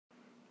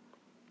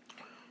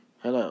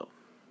Hello,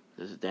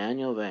 this is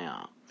Daniel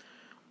Vaillant.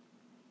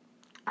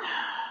 I've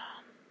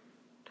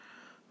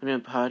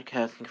been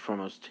podcasting for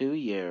almost 2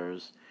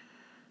 years,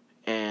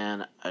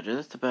 and I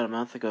just about a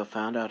month ago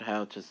found out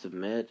how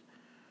to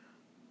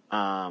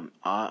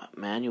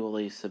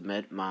manually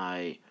submit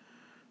my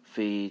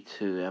feed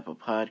to Apple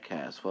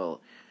Podcasts.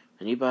 Well,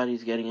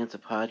 anybody's getting into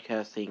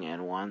podcasting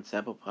and wants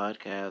Apple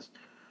Podcasts,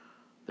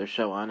 their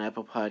show on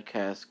Apple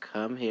Podcasts,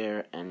 come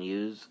here and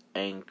use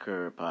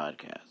Anchor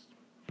Podcast.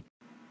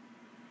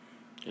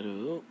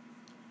 Hello.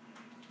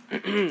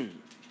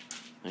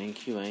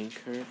 Thank you,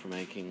 Anchor, for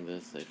making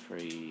this a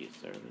free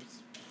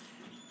service.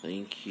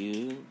 Thank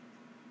you.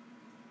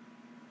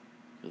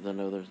 Because I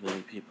know there's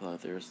many people out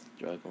there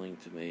struggling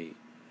to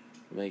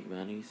make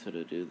money, so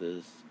to do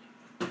this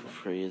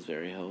free is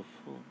very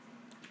helpful.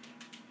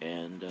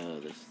 And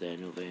this is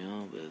Daniel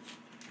Vaillant with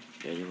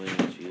Daniel's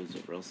views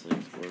of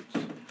wrestling, sports,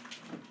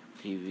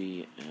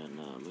 TV,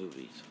 and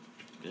movies.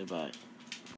 Goodbye.